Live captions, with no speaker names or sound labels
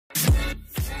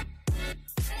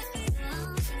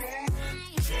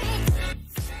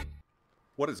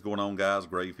What is going on, guys?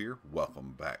 Grave here.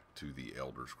 Welcome back to the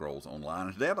Elder Scrolls Online.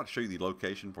 And today I'd like to show you the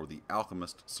location for the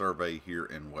Alchemist survey here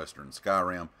in Western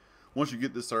Skyrim. Once you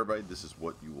get this survey, this is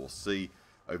what you will see.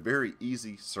 A very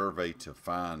easy survey to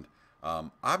find.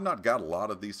 I've not got a lot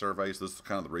of these surveys. This is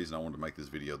kind of the reason I wanted to make this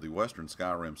video. The Western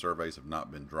Skyrim surveys have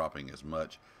not been dropping as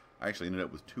much. I actually ended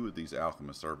up with 2 of these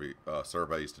Alchemist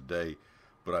surveys today,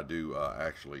 but I do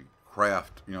actually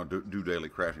craft, do daily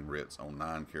crafting writs on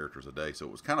 9 characters a day. So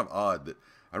it was kind of odd that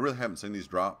I really haven't seen these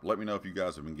drop. Let me know if you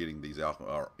guys have been getting these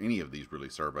or any of these really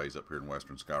surveys up here in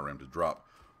Western Skyrim to drop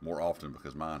more often,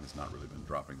 because mine has not really been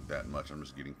dropping that much. I'm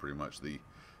just getting pretty much the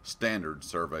standard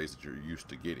surveys that you're used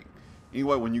to getting.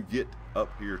 Anyway, when you get up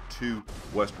here to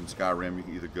Western Skyrim, you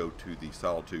can either go to the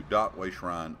Solitude Way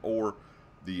Shrine or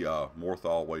the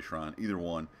Morthal Way Shrine, either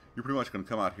one. You're pretty much going to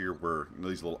come out here where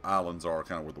these little islands are,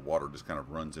 kind of where the water just kind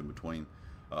of runs in between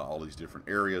all these different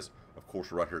areas. Of course,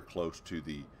 we're right here close to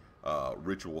the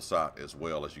ritual site as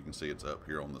well. As you can see, it's up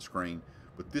here on the screen.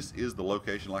 But this is the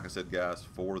location, like I said, guys,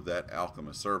 for that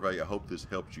Alchemist survey. I hope this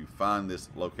helps you find this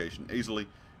location easily.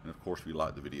 And of course, if you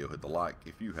like the video, hit the like.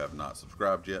 If you have not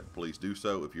subscribed yet, please do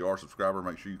so. If you are a subscriber,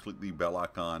 make sure you click the bell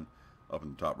icon up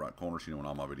in the top right corner so you know when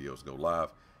all my videos go live.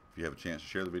 If you have a chance to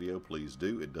share the video, please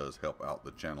do. It does help out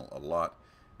the channel a lot.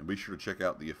 And be sure to check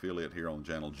out the affiliate here on the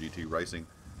channel, GT Racing.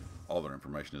 All their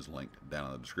information is linked down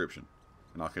in the description.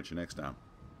 And I'll catch you next time.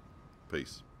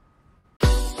 Peace.